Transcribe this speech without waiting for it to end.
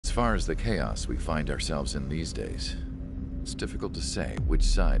far as the chaos we find ourselves in these days, it's difficult to say which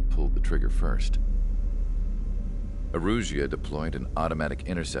side pulled the trigger first. Erusia deployed an automatic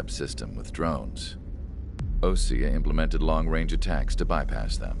intercept system with drones. Osea implemented long-range attacks to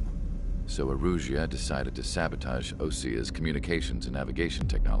bypass them. So Erusia decided to sabotage Osea's communications and navigation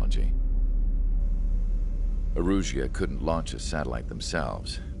technology. Erusia couldn't launch a satellite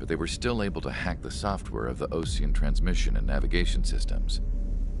themselves, but they were still able to hack the software of the Osean transmission and navigation systems.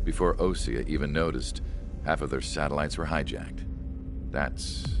 Before Osea even noticed, half of their satellites were hijacked.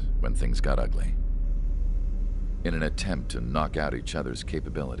 That's when things got ugly. In an attempt to knock out each other's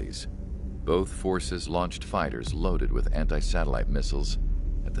capabilities, both forces launched fighters loaded with anti-satellite missiles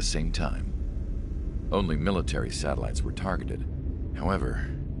at the same time. Only military satellites were targeted. However,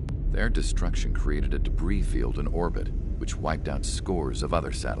 their destruction created a debris field in orbit, which wiped out scores of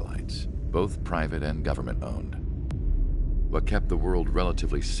other satellites, both private and government-owned. What kept the world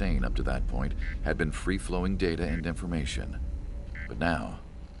relatively sane up to that point had been free-flowing data and information. But now,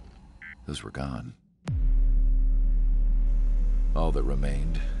 those were gone. All that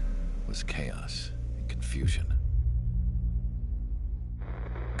remained was chaos and confusion.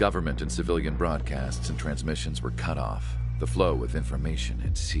 Government and civilian broadcasts and transmissions were cut off. The flow of information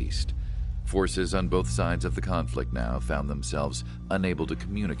had ceased. Forces on both sides of the conflict now found themselves unable to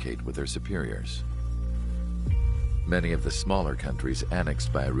communicate with their superiors. Many of the smaller countries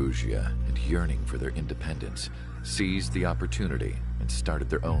annexed by Erusia and yearning for their independence seized the opportunity and started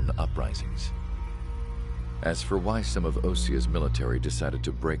their own uprisings. As for why some of Osea's military decided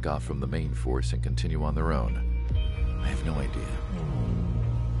to break off from the main force and continue on their own, I have no idea.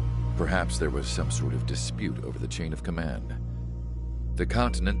 Perhaps there was some sort of dispute over the chain of command. The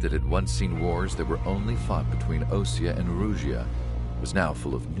continent that had once seen wars that were only fought between Osea and Erusia was now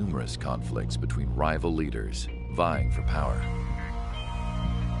full of numerous conflicts between rival leaders vying for power.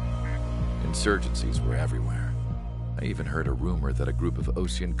 Insurgencies were everywhere. I even heard a rumor that a group of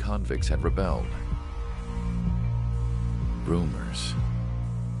Osean convicts had rebelled. Rumors.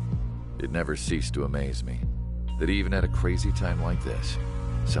 It never ceased to amaze me that even at a crazy time like this,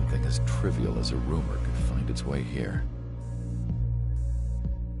 something as trivial as a rumor could find its way here.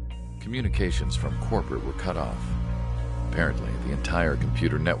 Communications from corporate were cut off. Apparently, the entire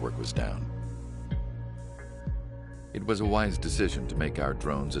computer network was down. It was a wise decision to make our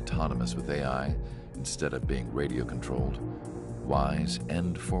drones autonomous with AI instead of being radio-controlled. Wise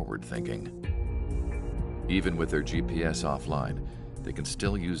and forward-thinking. Even with their GPS offline, they can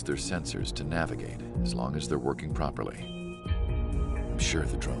still use their sensors to navigate as long as they're working properly. I'm sure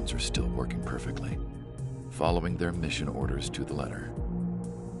the drones are still working perfectly, following their mission orders to the letter.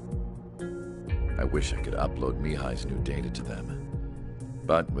 I wish I could upload Mihai's new data to them.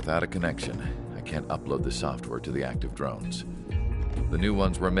 But without a connection, I can't upload the software to the active drones. The new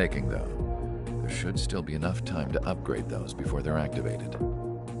ones we're making, though, there should still be enough time to upgrade those before they're activated.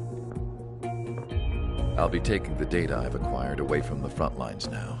 I'll be taking the data I've acquired away from the front lines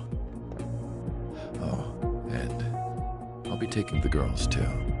now. Oh, and I'll be taking the girls, too.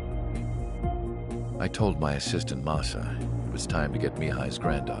 I told my assistant Masa it was time to get Mihai's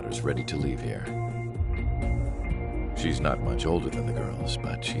granddaughters ready to leave here. She's not much older than the girls,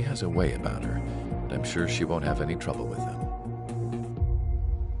 but she has a way about her, and I'm sure she won't have any trouble with them.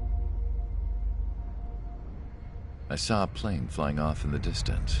 I saw a plane flying off in the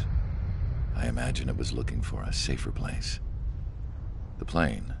distance. I imagine it was looking for a safer place. The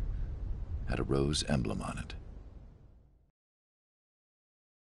plane had a rose emblem on it.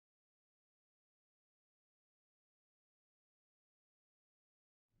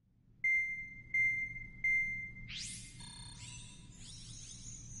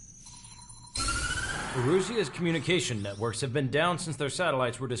 Erusia's communication networks have been down since their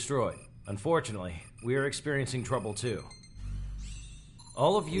satellites were destroyed. Unfortunately, we are experiencing trouble too.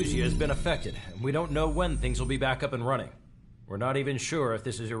 All of Usia has been affected, and we don't know when things will be back up and running. We're not even sure if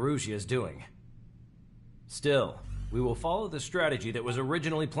this is Erusia's doing. Still, we will follow the strategy that was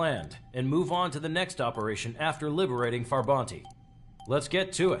originally planned, and move on to the next operation after liberating Farbanti. Let's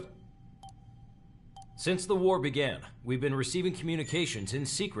get to it. Since the war began, we've been receiving communications in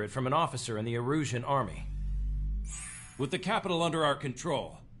secret from an officer in the Erusian army. With the capital under our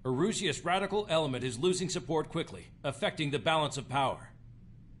control, Erusia's radical element is losing support quickly, affecting the balance of power.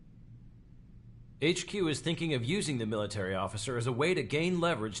 HQ is thinking of using the military officer as a way to gain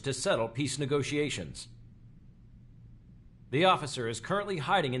leverage to settle peace negotiations. The officer is currently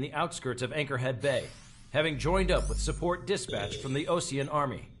hiding in the outskirts of Anchorhead Bay, having joined up with support dispatched from the Osean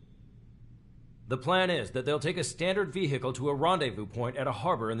army. The plan is that they'll take a standard vehicle to a rendezvous point at a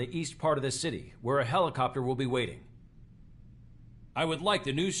harbor in the east part of the city, where a helicopter will be waiting. I would like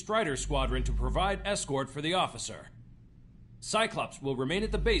the new Strider Squadron to provide escort for the officer. Cyclops will remain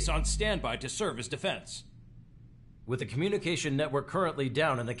at the base on standby to serve as defense. With the communication network currently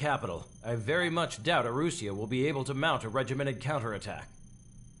down in the capital, I very much doubt Arusea will be able to mount a regimented counterattack.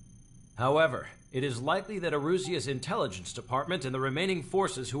 However, it is likely that Arusea's intelligence department and the remaining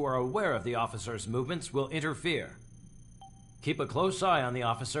forces who are aware of the officer's movements will interfere. Keep a close eye on the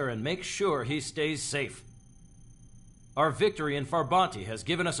officer and make sure he stays safe. Our victory in Farbanti has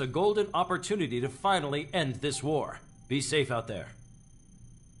given us a golden opportunity to finally end this war. Be safe out there.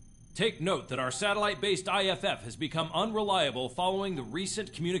 Take note that our satellite-based IFF has become unreliable following the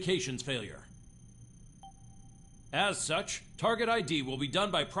recent communications failure. As such, target ID will be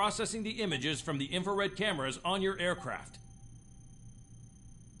done by processing the images from the infrared cameras on your aircraft.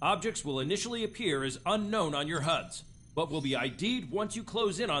 Objects will initially appear as unknown on your HUDs, but will be ID'd once you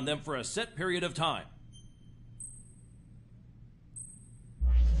close in on them for a set period of time.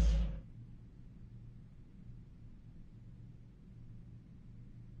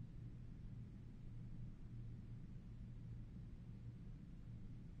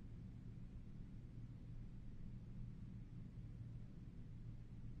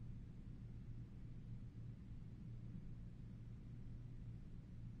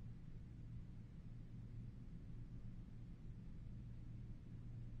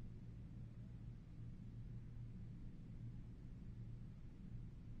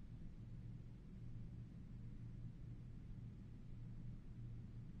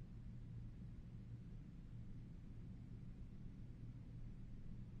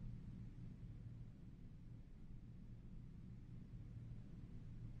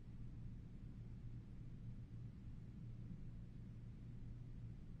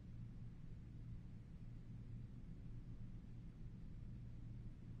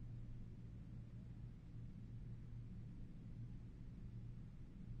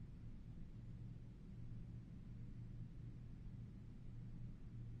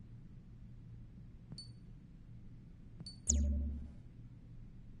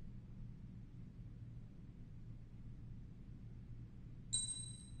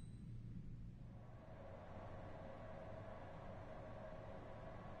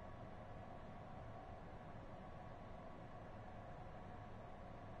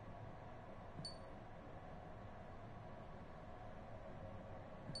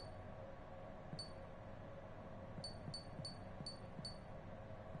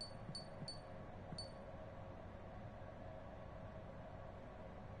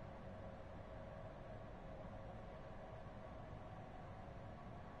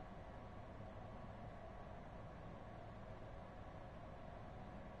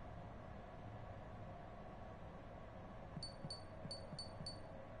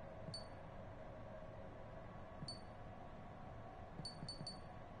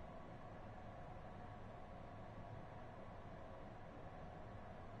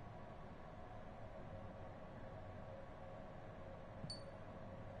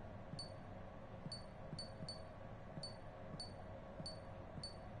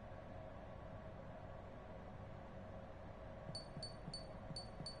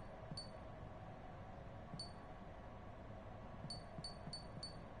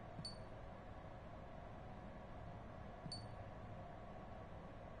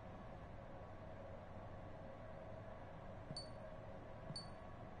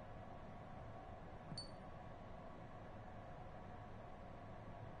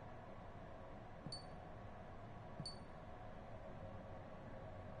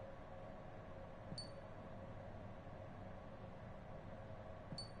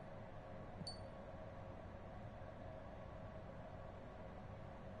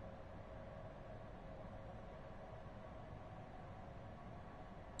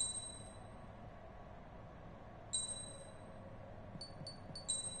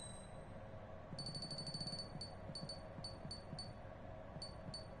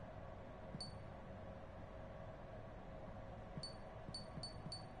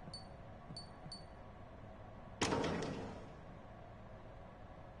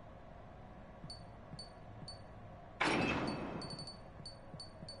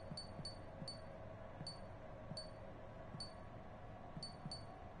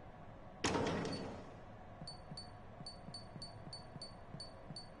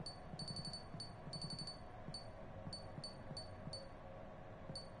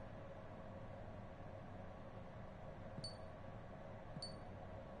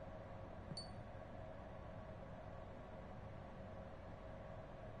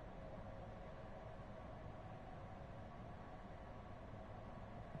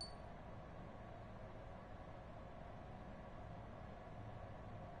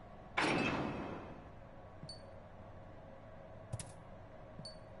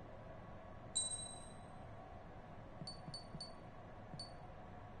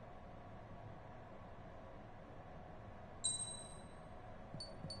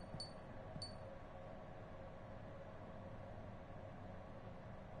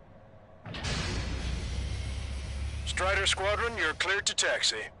 Strider Squadron, you're cleared to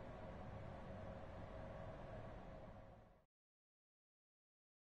taxi.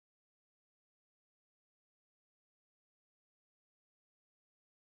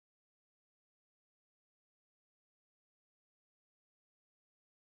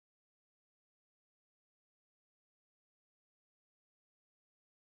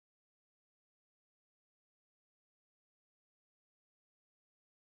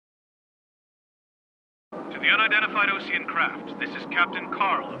 To the unidentified Osean craft, this is Captain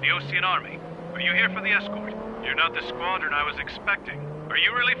Carl of the Osean Army. Are you here for the escort? You're not the squadron I was expecting. Are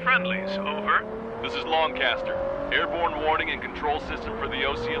you really friendlies? Over. This is Longcaster. Airborne warning and control system for the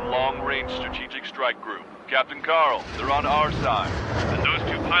Osean Long-Range Strategic Strike Group. Captain Carl, they're on our side. And those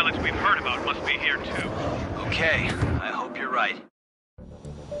two pilots we've heard about must be here too. Okay, I hope you're right.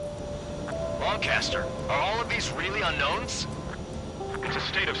 Longcaster, are all of these really unknowns? It's a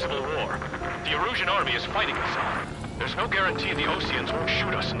state of civil war. The Erusian army is fighting us all. There's no guarantee the Oseans won't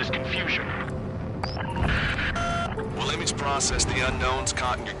shoot us in this confusion. We'll image process the unknowns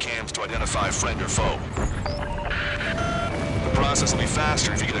caught in your cams to identify friend or foe. The process will be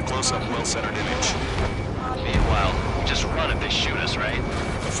faster if you get a close-up, well-centered image. Meanwhile, just run if they shoot us, right?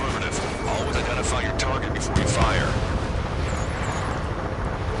 Affirmative. Always identify your target before you fire.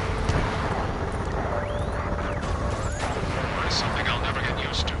 Something I'll never get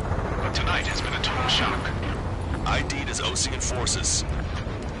used to. But tonight has been a total shock. ID'd as Osean forces.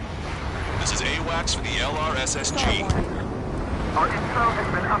 This is AWACS for the LRSSG. Our info has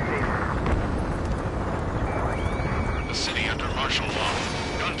been updated. The city under martial law.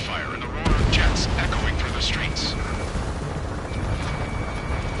 Gunfire and the roar of jets echoing through the streets.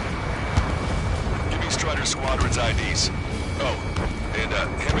 Give me Strider Squadron's IDs. Oh, and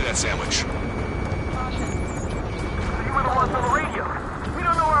hand me that sandwich. You were the ones on the radio. We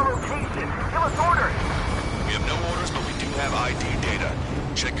don't know our location. Give us orders. We have no orders, but we do have ID data.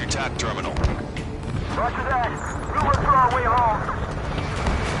 Check your TAC terminal. Roger that. We'll look for our way home.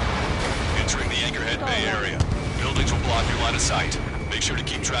 Entering the Anchorhead Bay area. Buildings will block your line of sight. Make sure to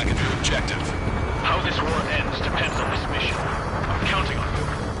keep track of your objective. How this war ends depends on this mission. I'm counting on you.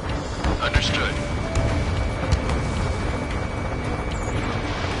 Understood.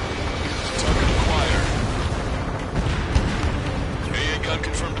 Target acquired. AA gun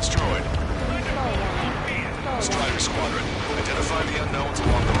confirmed destroyed. Strider Squadron, identify the unknowns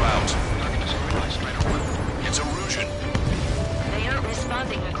along the route. It's Erusian. They aren't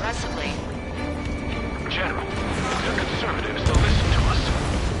responding aggressively. General, they're conservatives. They'll listen to us.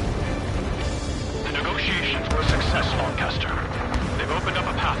 The negotiations were a success, Longcaster. They've opened up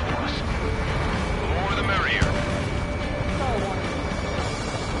a path for us. The more the merrier.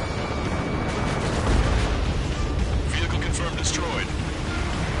 Vehicle confirmed destroyed.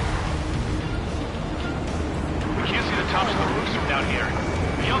 We can't see the tops of the roofs from down here.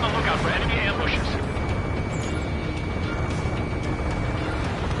 Be on the lookout for enemy ambushes.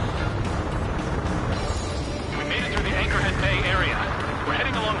 We made it through the Anchorhead Bay area. We're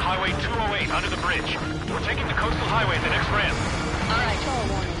heading along Highway 208 under the bridge. We're taking the coastal highway at the next ramp. All right.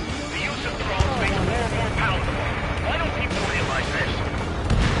 The use of drones makes war more palatable. Why don't people realize this?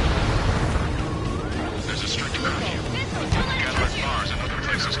 There's a strict curfew. Gather at bars and other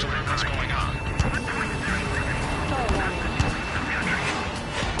places to learn what's going on.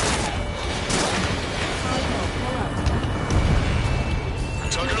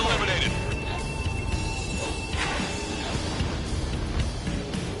 Target eliminated.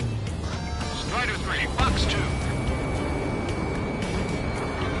 Strider 3, Box 2.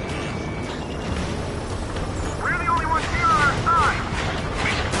 We're the only ones here on our side.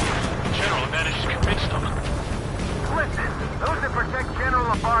 General managed to convince them. Listen, those that protect General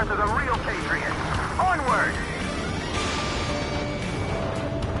Labarth are the real patriots. Onward!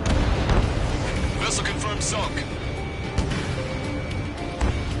 Vessel confirmed sunk.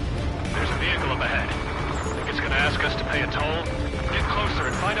 There's a vehicle up ahead. Think it's gonna ask us to pay a toll? Get closer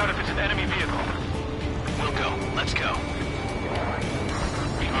and find out if it's an enemy vehicle. We'll go. Let's go.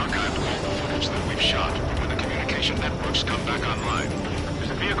 We archived all the footage that we've shot. When the communication networks come back online. There's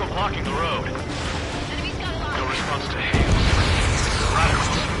a vehicle blocking the road. No response to hails.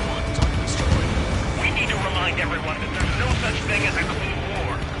 Radicals. We need to remind everyone that there's no such thing as a clean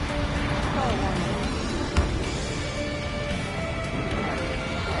war.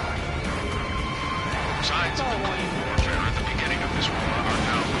 Signs of the clean warfare at the beginning of this war are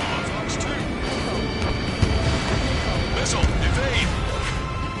now gone. Fox 2. Missile, evade.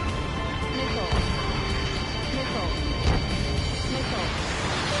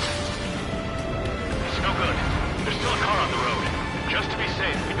 It's no good. There's still a car on the road. Just to be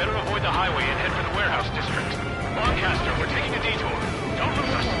safe, we better avoid the highway and head for the warehouse district. Lancaster, we're taking a detour. Don't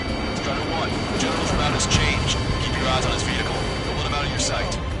lose us. Strider 1, General's route has changed. Keep your eyes on his vehicle. Don't let him out of your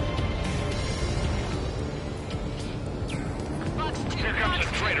sight. Here comes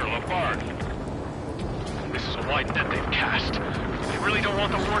the traitor, Labarre. This is a wide net they've cast. They really don't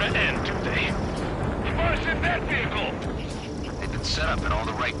want the war to end, do they? Labarre's in that vehicle! They've been set up in all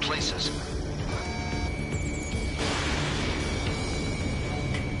the right places.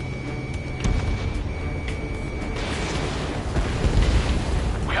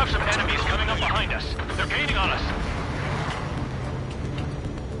 We have some enemies coming up behind us. They're gaining on us.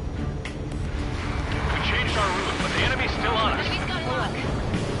 We changed our route, but the enemy's still on us. Enemy's got luck.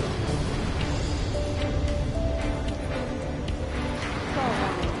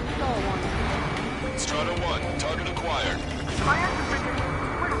 Strider 1, target acquired. My engine's been hit.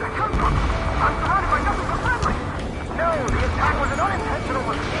 Where did that come from? I'm surrounded by nothing but friendly. No, the attack was an unintentional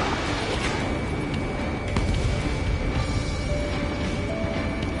mistake.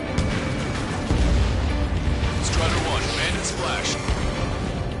 Strider 1, bandits flash.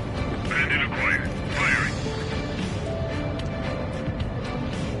 Bandit acquired. Firing.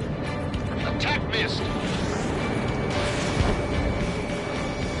 Attack missed.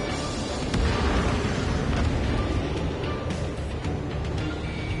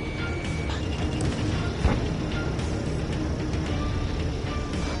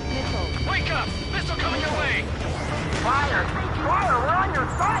 Wake up! Missile coming your way! Fire! Fire! We're on your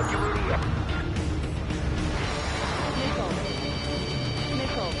side, you idiot!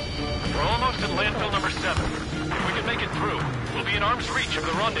 We're almost at landfill number 7. If we can make it through, we'll be in arm's reach of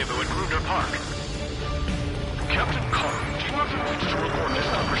the rendezvous at Gruner Park. Captain Capt, do you have the rights to record this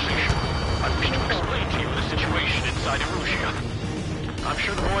conversation? I wish to explain to you the situation inside Erusia. I'm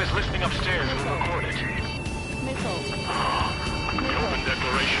sure the boys listening upstairs will record it. The open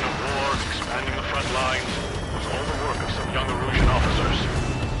declaration of war, expanding the front lines, was all the work of some young Erusian officers.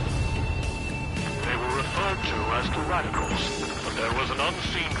 They were referred to as the radicals, but there was an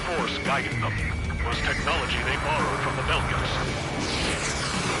unseen force guiding them. It was technology they borrowed from the Belgians.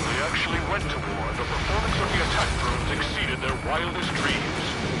 When they actually went to war, the performance of the attack drones exceeded their wildest dreams.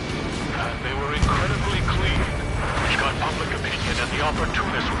 And they were incredibly clean, which got public opinion and the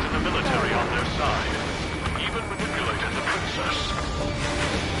opportunists within the military on their side. Even manipulated the princess.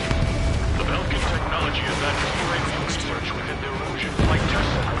 The Belgian technology advanced UAV research within the Erusian flight test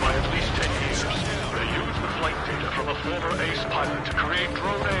center by at least 10 years. They used the flight data from a former ace pilot to create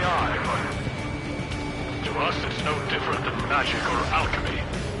drone AI, but to us it's no different than magic or alchemy.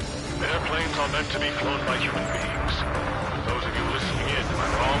 Airplanes are meant to be flown by human beings. Those of you listening in, am I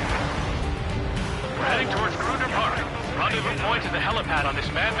wrong? We're heading towards Gruner Park. Rendezvous point is the helipad on this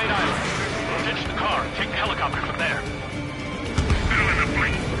man-made island. We'll ditch the car and take the helicopter from there. Still in the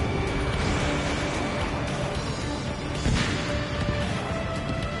fleet.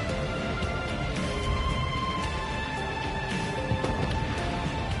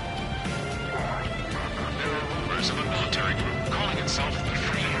 There are rumors of a military group calling itself the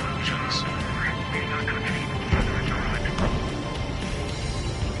Free Erusians.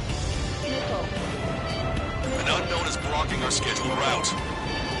 An unknown is blocking our scheduled route.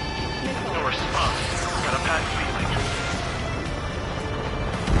 No response. Got a bad feeling.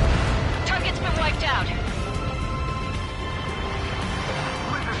 Target's been wiped out.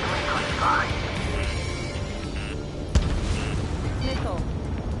 Where's this lane on side?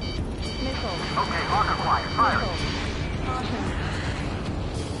 Okay, Hawk acquired. Fire.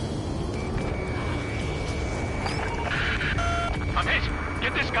 I'm hit!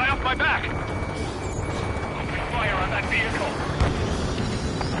 Get this guy off my back! Open fire on that vehicle!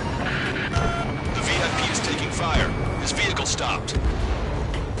 The VIP is taking fire. His vehicle stopped.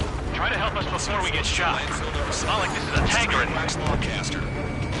 Try to help us before we get shot. It's not like this is a tanker in Max Lancaster.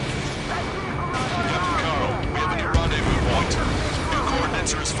 Captain Carl, we have a new rendezvous point. New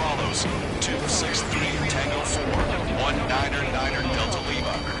coordinates are as follows. 263 Tango 4, 199er Delta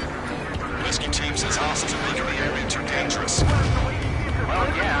Lima. Rescue team says hostiles are making the area too dangerous. Well,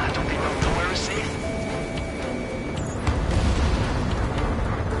 yeah, don't they know nowhere is safe?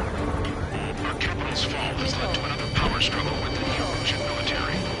 Our capital's fall has led to another power struggle with the Erusian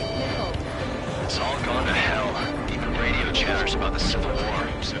military. It's all gone to hell. Even radio chatters about the Civil War.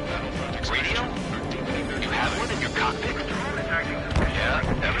 Radio? You have one in your cockpit?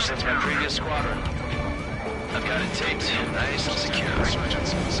 Yeah, ever since my previous squadron. I've got it taped, nice and secure.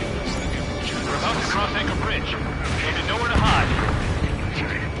 We're about to cross Anchor Bridge. David, nowhere to hide.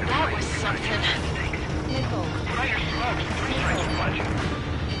 That was something. Try your smokes. 3 strikes punch.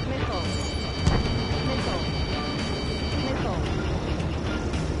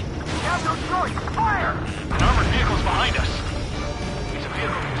 You have no choice. Fire! An armored vehicle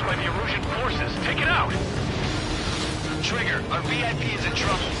in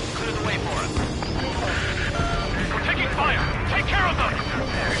trouble. Clear the way for him. We're taking fire! Take care of them!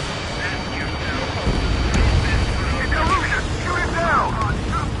 Illusion! Shoot him down!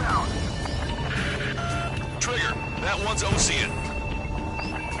 Trigger, that one's Ocean.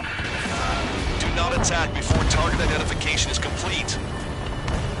 Do not attack before target identification is complete.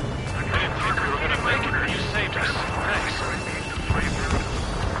 I didn't think we were gonna make it, but you saved us. Thanks.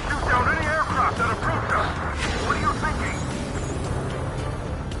 Shoot down any aircraft that approach us! What are you thinking?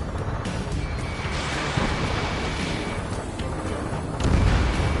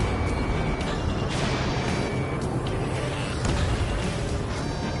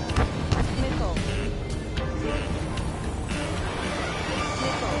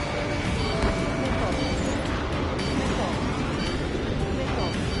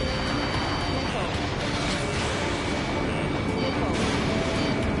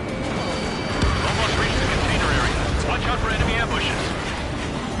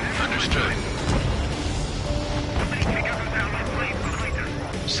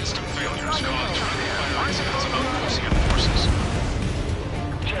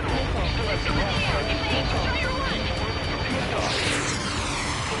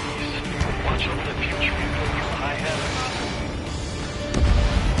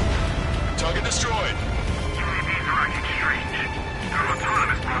 Target destroyed. UAVs are acting strange. They're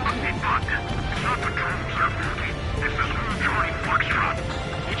autonomous, but must be bugged. It's not the drones that are faulty. It's the screw Johnny Foxtrot.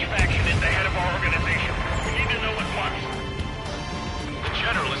 Which faction is the head of our organization? We need to know at once. The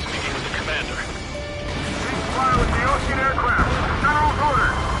General is speaking with the commander. Please fly with the Ocean aircraft. General's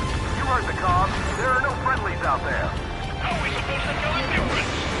orders. You heard the comm. There are no friendlies out there. How are we supposed to know the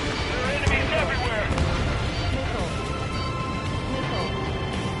difference? There are enemies everywhere.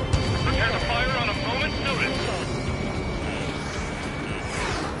 Prepare to fire on a moment's notice.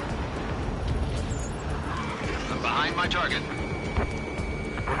 I'm behind my target.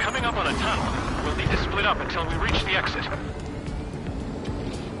 We're coming up on a tunnel. We'll need to split up until we reach the exit.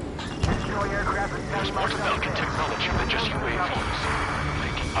 There's more to Belkin technology than just UAVs.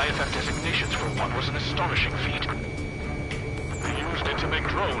 Making IFF designations for one was an astonishing feat. They used it to make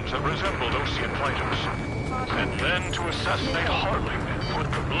drones that resembled Ocean fighters. And then to assassinate Harling and put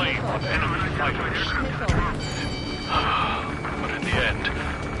the blame on enemy fighters. But in the end,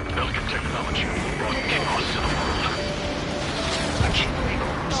 Belkin technology brought chaos to the world. I can't believe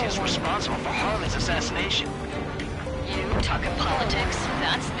Russia is responsible for Harley's assassination. You talking politics?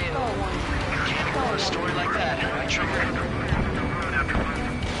 That's new. Can't ignore a story like that, right, Trigger?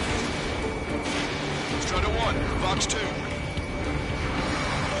 Strider 1, Box 2.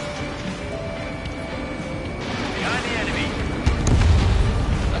 Behind the enemy.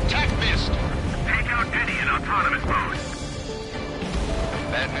 Attack missed. Take out Penny in autonomous mode.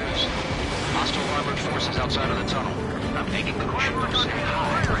 Bad news. Hostile armored forces outside of the tunnel. I'm making the troops stay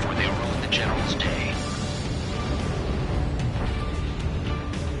high before they ruin the General's day.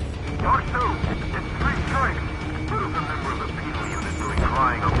 Box 2, it's 3 strikes. Who's a member of the penal unit doing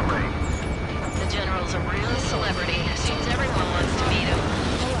crying on the range? The General's a real celebrity. Seems everyone wants to meet him.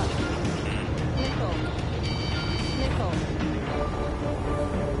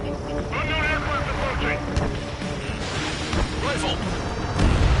 Unknown aircraft approaching. Rifle.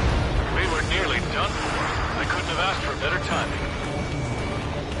 We were nearly done for. I couldn't have asked for better timing.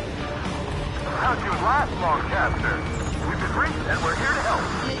 How'd you last long, Captain? We've been reached and we're here to help.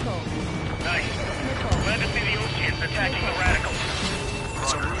 Nice. Glad to see the Oceans attacking the radicals.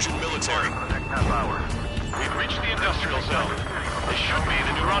 It's Erusian military. For the next half hour. We've reached the industrial zone. This should be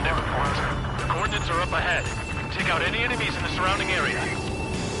the new rendezvous point. The coordinates are up ahead. Take out any enemies in the surrounding area.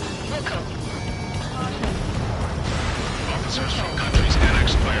 Officers from countries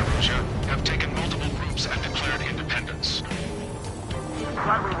annexed by Erusia have taken multiple groups and declared independence.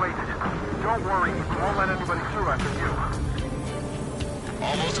 Glad we waited. Don't worry, we won't let anybody through after you.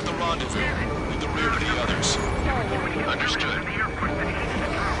 Almost at the rendezvous, in the rear of the others. Understood.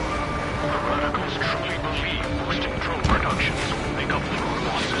 The radicals truly believe boosting drone productions will make up for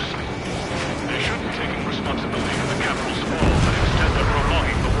losses. They shouldn't be taking responsibility for the capital's fall, but instead they're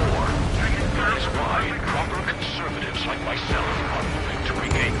prolonging the war. That is why proper conservatives like myself are moving to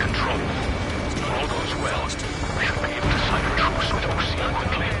regain control. If all goes well, we should be able to sign a truce with Ocean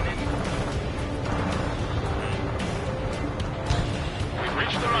quickly. We've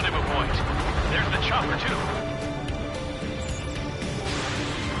reached the rendezvous point. There's the chopper, too.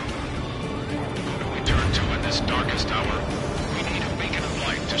 Who do we turn to in this darkest hour? We need a beacon of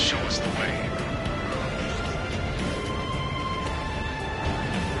light.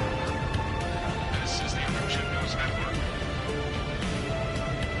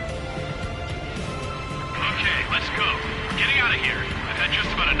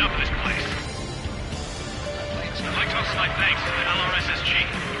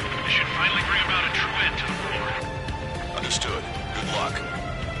 bring about a true end to the war. Understood. Good luck.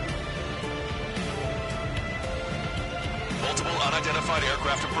 Multiple unidentified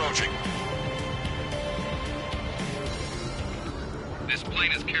aircraft approaching. This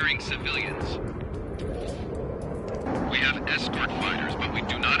plane is carrying civilians. We have escort fighters, but we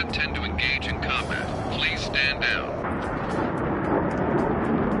do not intend to engage in combat. Please stand down.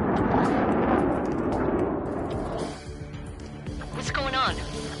 What's going on?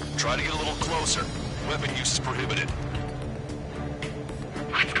 Try to get a little closer. Weapon use is prohibited.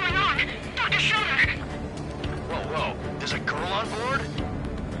 What's going on? Dr. Schroeder! Whoa. There's a girl on board?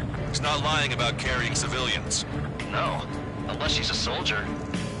 He's not lying about carrying civilians. No. Unless she's a soldier.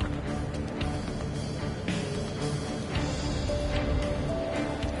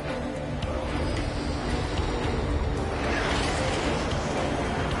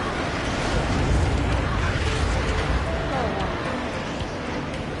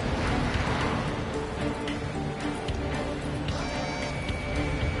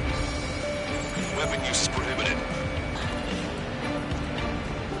 Weapon use is prohibited.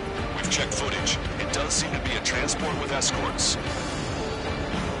 We've checked footage. It does seem to be a transport with escorts.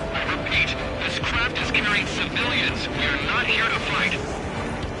 I repeat, this craft is carrying civilians. We are not here to fight.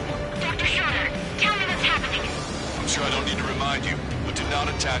 Dr. Schroeder, tell me what's happening. I'm sure I don't need to remind you, but do not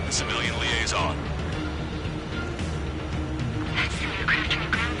attack the civilian liaison. That's the aircraft your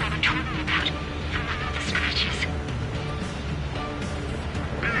grandfather told me about. The one with the scratches.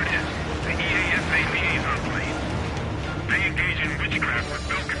 There it is. The EASA liaison plane. They engage in witchcraft with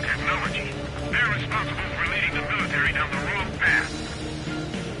Belkin technology. They're responsible for leading the military down the wrong path.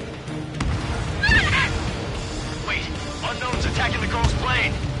 Wait, unknown's attacking the girl's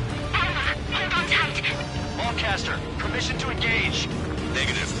plane. Alma, hold on tight. Longcaster, permission to engage.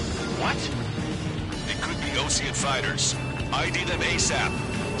 Negative. What? It could be Osean fighters. ID them ASAP.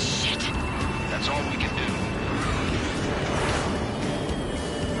 Shit. That's all we can do.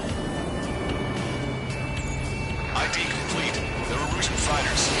 ID complete. They're Erusian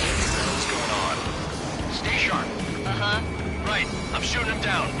fighters. What the hell's going on? Stay sharp. Uh-huh. Right, I'm shooting him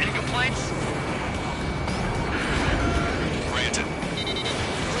down. Any complaints? Granted.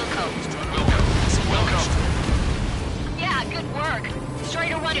 Wilco. Wilco. Yeah, good work.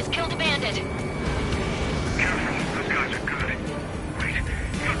 Strider 1 has killed a bandit. Careful, those guys are good. Wait,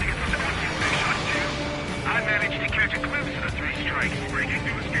 you don't think it's those Osean big shots too? I managed to catch a glimpse of the three strikes breaking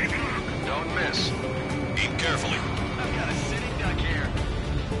through escape lock. Don't miss. Aim carefully. I've got a sitting duck here.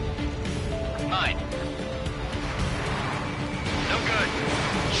 Mine. No good.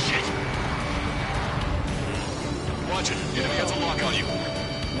 Shit. Watch it. Enemy has a lock on you.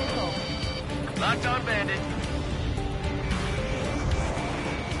 Locked on bandit.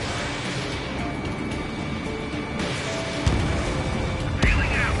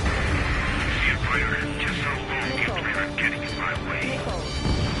 Bailing out. See it, fighter. Just so long you plan on getting in my way.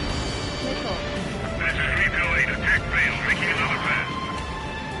 This is Refill 8, attack failed, making another pass.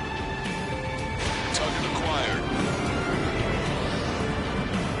 Target acquired.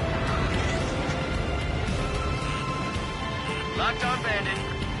 Locked on bandit.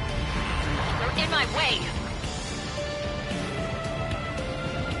 They're in my way.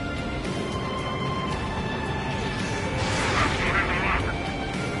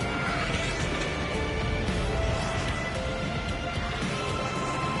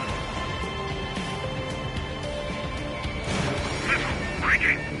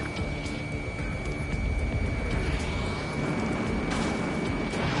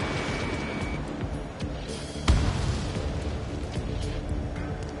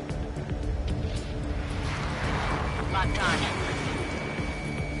 Locked on.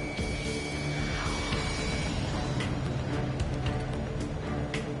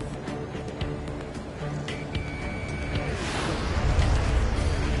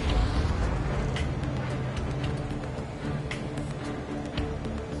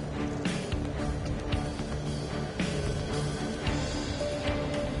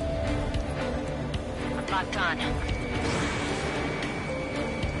 Locked on.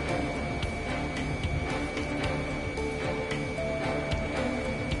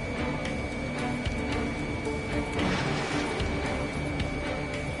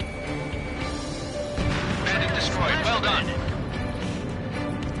 Bandit destroyed. Well done.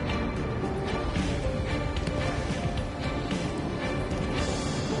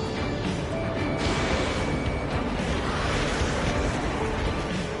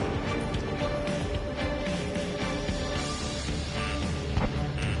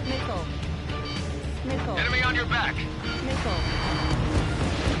 Enemy on your back.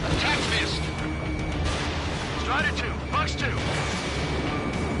 Attack missed. Strider 2, Bucks 2.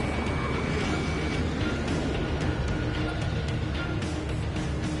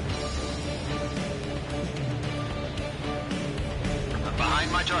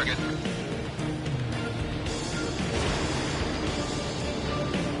 my target.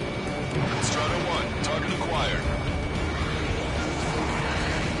 Strata 1, target acquired.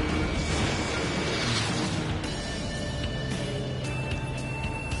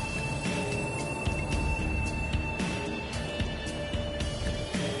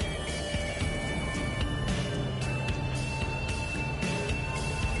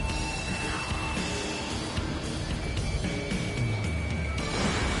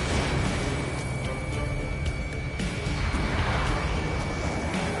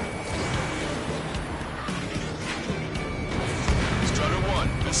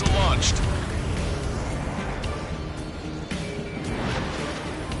 Missile launched.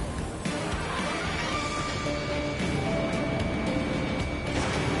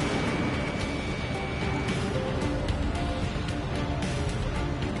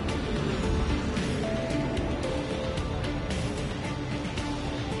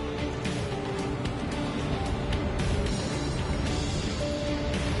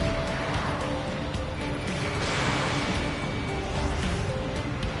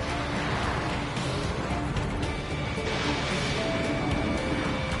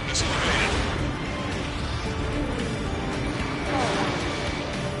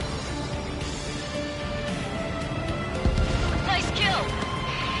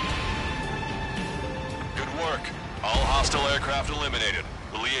 Hostile aircraft eliminated.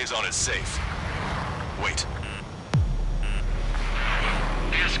 The liaison is safe. Wait.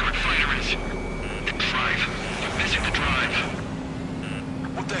 The escort fighter is... the drive. You're missing the drive.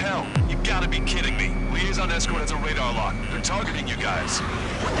 What the hell? You gotta be kidding me. Liaison escort has a radar lock. They're targeting you guys.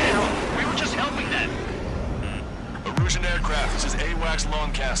 What the hell? We were just helping them. Erusian aircraft. This is AWACS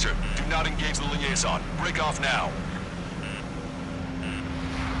Lancaster. Do not engage the liaison. Break off now.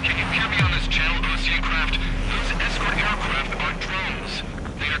 Can you hear me on this channel, Ocean craft? Those escort aircraft are drones.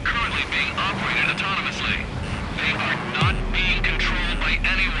 They are currently being operated autonomously. They are not being controlled by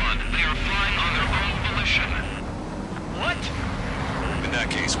anyone. They are flying on their own volition. What? In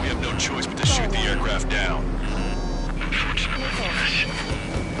that case, we have no choice but to shoot the aircraft down. Unfortunately, yes.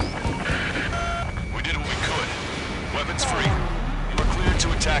 We did what we could. Weapons free. You are cleared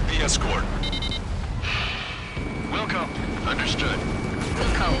to attack the escort. Wilco. Understood.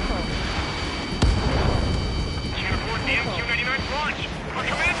 Wilco. Uniform MQ-99's launch! Our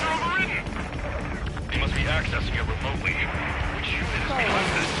commands are overridden! They must be accessing it remotely. Which unit is behind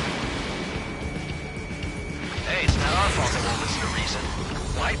this? Hey, it's not our fault they won't listen to reason.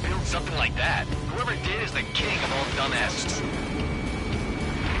 Why build something like that? Whoever did is the king of all dumbasses.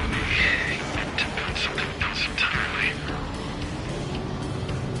 To build something else entirely.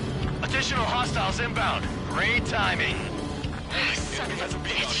 Additional hostiles inbound. Great timing. Hey, son of a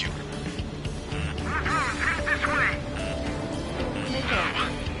bitch. Headed this way.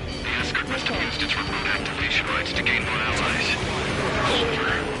 The escort must have used its remote activation rights to gain more allies.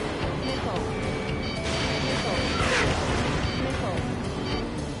 Over.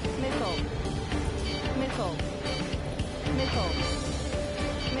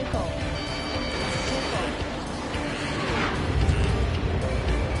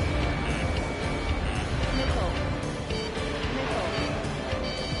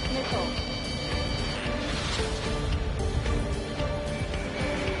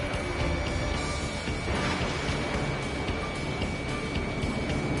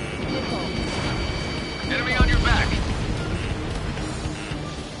 Enemy on your back.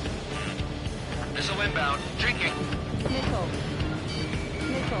 Missile inbound. Drinking.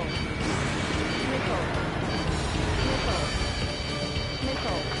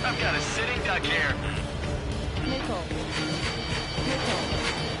 I've got a sitting duck here.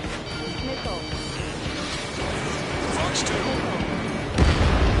 Fox 2.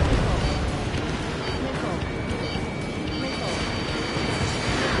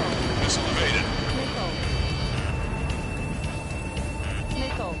 Missile evaded.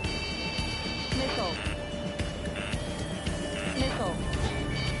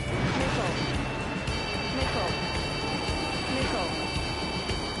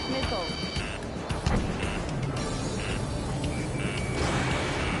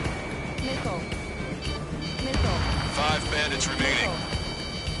 Five bandits remaining.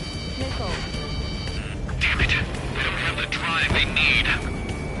 Damn it. They don't have the drive they need.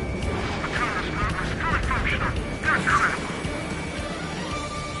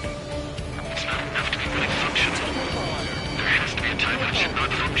 It's not enough to be really functional. There has to be a time when it should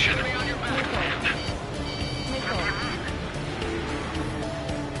not function.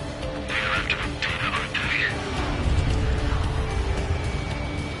 They're after the data, aren't they?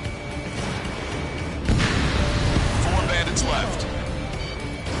 Four bandits left.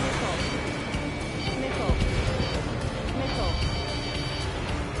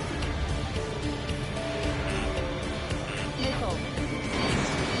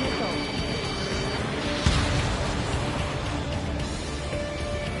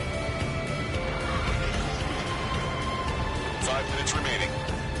 minutes remaining. 3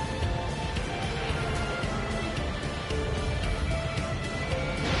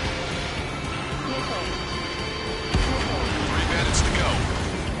 bandits to go.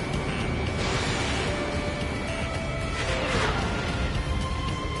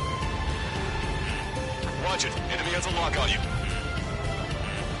 Watch it. Enemy has a lock on you.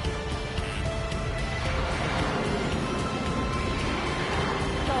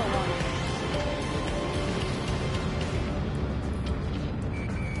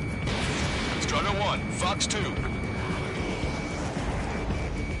 Strider 1, Fox 2.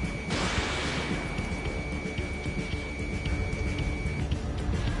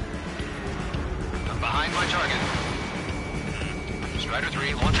 I'm behind my target. Strider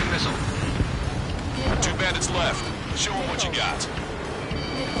 3, launching missile. 2 bandits left. Show them what you got.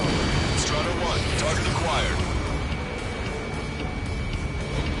 Strider 1, target acquired.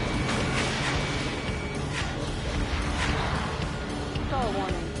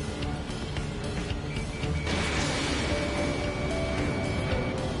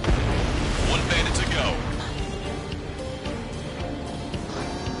 One bandit to go.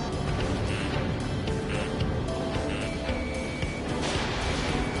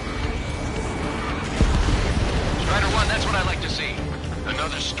 Strider 1, that's what I like to see.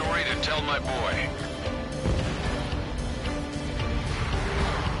 Another story to tell my boy.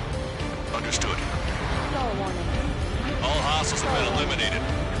 Understood. All hostiles have been eliminated.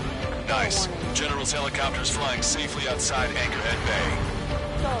 Nice. General's helicopter is flying safely outside Anchorhead Bay.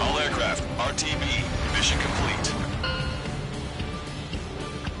 All aircraft, RTB, mission complete.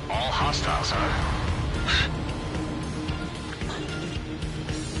 All hostiles, huh?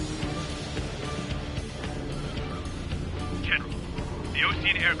 General, the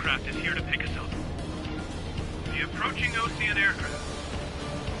Ocean aircraft is here to pick us up. The approaching Ocean aircraft.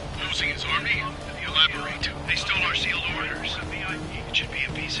 Losing his army? Elaborate. They stole our sealed orders. It should be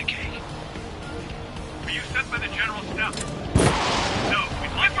a piece of cake. Were you sent by the General's staff? No,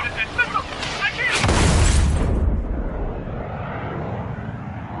 we'd like you to send missiles! I can't!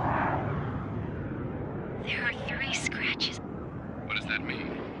 There are 3 scratches. What does that mean?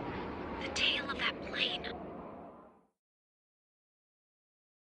 The tail of that plane.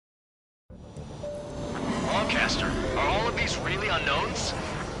 Longcaster, are all of these really unknowns?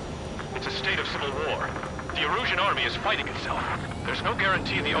 It's a state of civil war. The Erusian army is fighting itself. There's no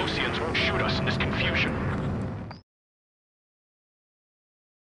guarantee the Oseans won't shoot us in this confusion.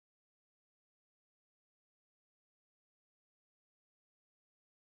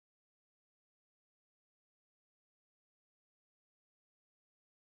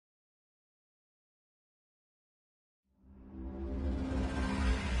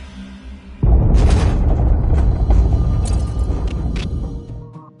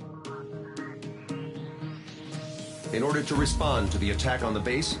 In order to respond to the attack on the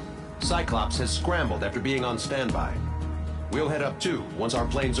base, Cyclops has scrambled after being on standby. We'll head up too, once our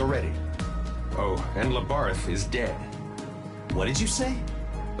planes are ready. Oh, and Labarth is dead. What did you say?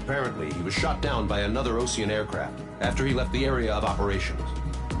 Apparently, he was shot down by another Ocean aircraft after he left the area of operations.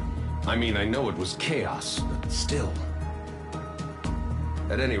 I mean, I know it was chaos, but still.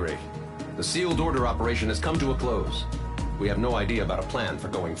 At any rate, the sealed order operation has come to a close. We have no idea about a plan for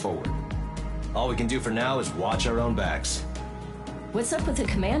going forward. All we can do for now is watch our own backs. What's up with the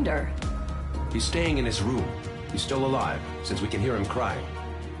commander? He's staying in his room. He's still alive, since we can hear him crying.